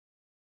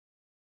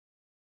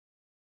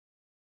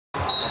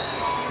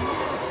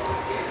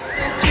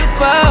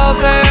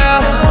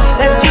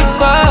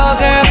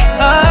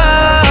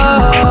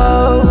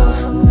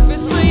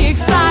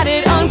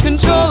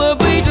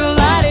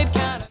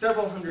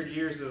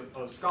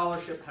of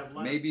scholarship have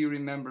led... Maybe you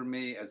remember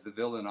me as the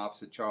villain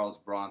opposite Charles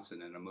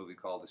Bronson in a movie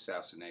called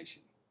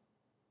Assassination.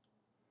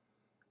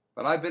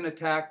 But I've been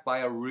attacked by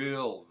a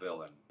real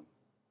villain.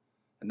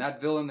 And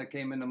that villain that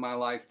came into my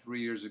life 3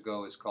 years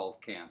ago is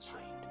called cancer.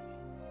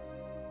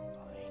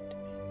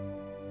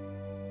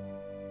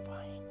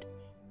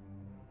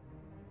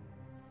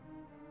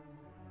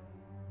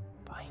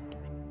 Find me.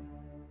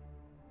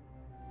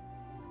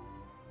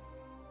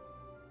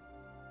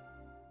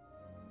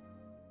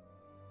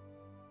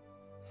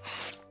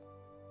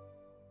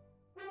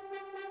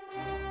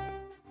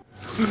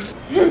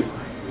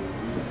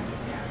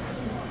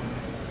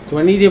 Do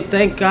I need to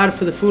thank God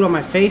for the food on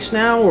my face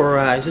now, or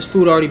has this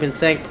food already been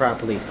thanked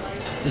properly?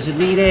 Does it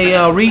need a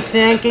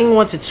rethanking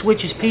once it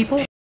switches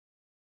people?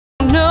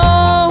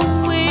 Know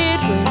it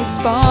when the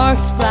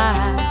sparks fly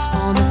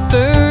on the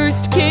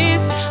first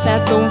kiss.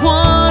 That's the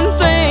one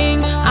thing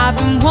I've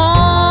been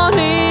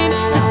wanting.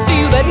 To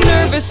feel that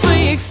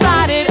nervously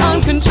excited,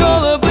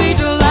 uncontrollably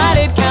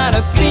delighted kind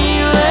of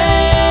feeling.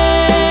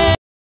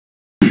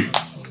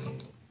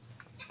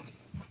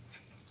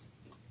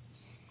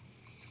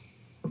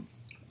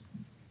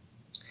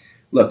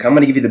 Look, I'm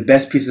going to give you the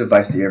best piece of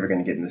advice that you're ever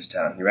going to get in this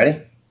town. You ready?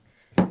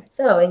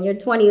 So, in your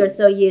 20 or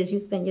so years, you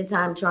spend your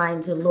time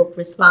trying to look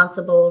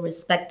responsible,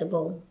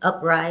 respectable,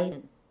 upright,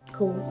 and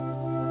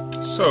cool.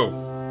 So,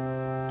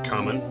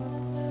 Common,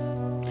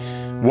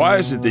 why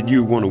is it that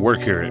you want to work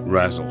here at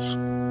Razzles?